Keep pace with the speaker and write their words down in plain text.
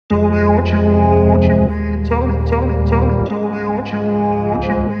what you want, what you need. Tell me, tell me, tell me, tell me what you want, what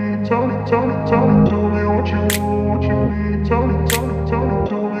you need. Tell me, tell me, tell me, tell me what you want, what you need. Tell me, tell me, tell me,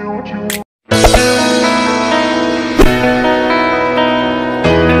 tell me what you want.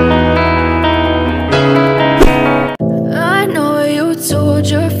 I know you told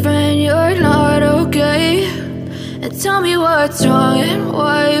your friend you're not okay, and tell me what's wrong and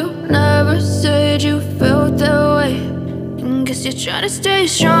why you never said you felt that way. And guess you're trying to stay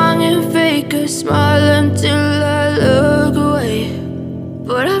strong and fake a smile until I look away.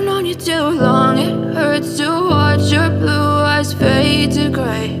 But I've known you too long, it hurts to watch your blue eyes fade to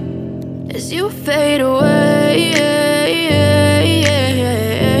gray as you fade away,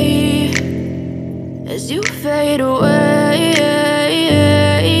 as you fade away.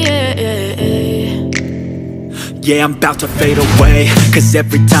 Yeah, I'm about to fade away, cause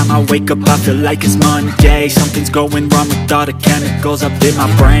every time I wake up I feel like it's Monday. Something's going wrong with all the chemicals up in my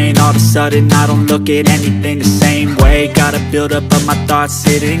brain. All of a sudden I don't look at anything the same way. Got a buildup of my thoughts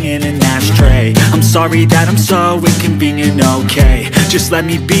sitting in an ashtray. I'm sorry that I'm so inconvenient, okay. Just let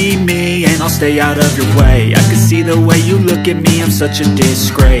me be me and I'll stay out of your way. I can see the way you look at me, I'm such a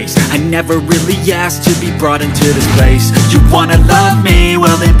disgrace. I never really asked to be brought into this place. You wanna love me?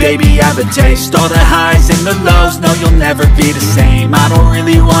 Well then baby I have a taste. All the highs and the lows, no you'll never be the same. I don't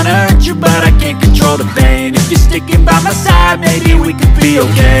really wanna hurt you but I can't control the pain. If you're sticking by my side maybe we could be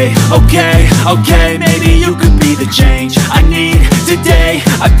okay. Okay, maybe you could be the change I need today.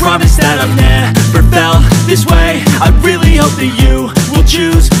 I promise that I've never felt this way. I really hope that you will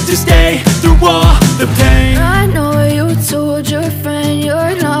choose to stay through all the pain. I know you told your friend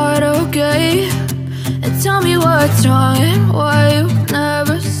you're not okay, and tell me what's wrong and why you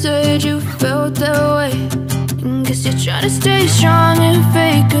never said you felt that way. And guess you're trying to stay strong and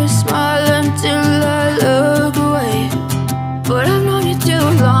fake a smile until I look away. But I've known you too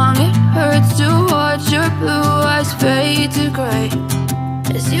long, it hurts to watch your blue eyes fade to gray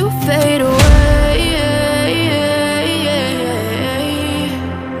as you fade away,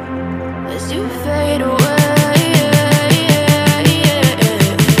 as you fade away,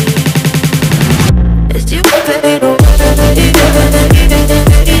 as you fade away.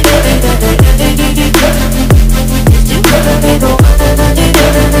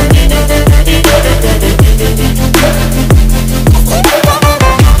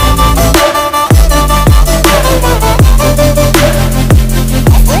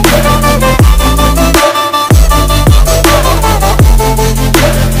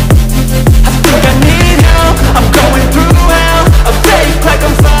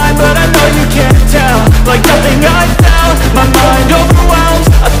 Like nothing I felt, my mind overwhelms.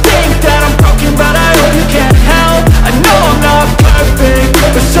 I think that I'm broken but I hope you can't help. I know I'm not perfect,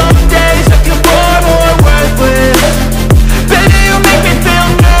 but some days I feel more worthless. Baby, you make me feel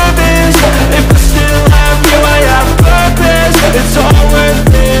nervous. If I still have you, I have purpose. It's all worth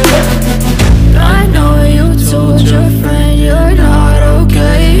it. I know you told your friend you're not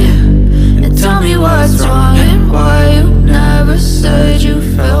okay, and tell me what's wrong and why you never said you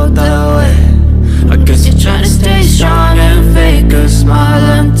felt that way. I guess you're trying to stay strong and fake a smile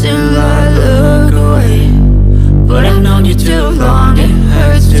until I look away. But I've known you too long, it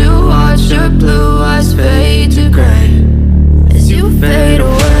hurts to watch your blue eyes fade to gray as you fade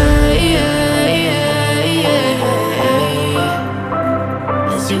away,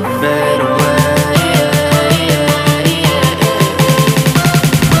 as you fade away,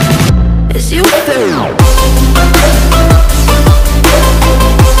 as you fade away.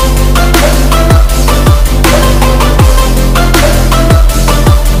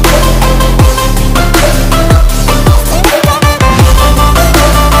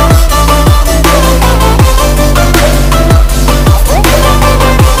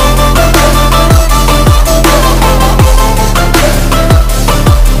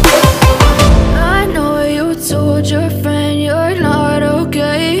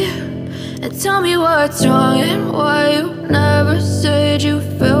 Tell me what's wrong and why you never said you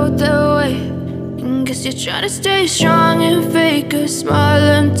felt that way. And guess you're trying to stay strong and fake a smile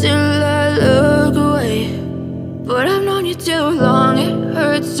until I look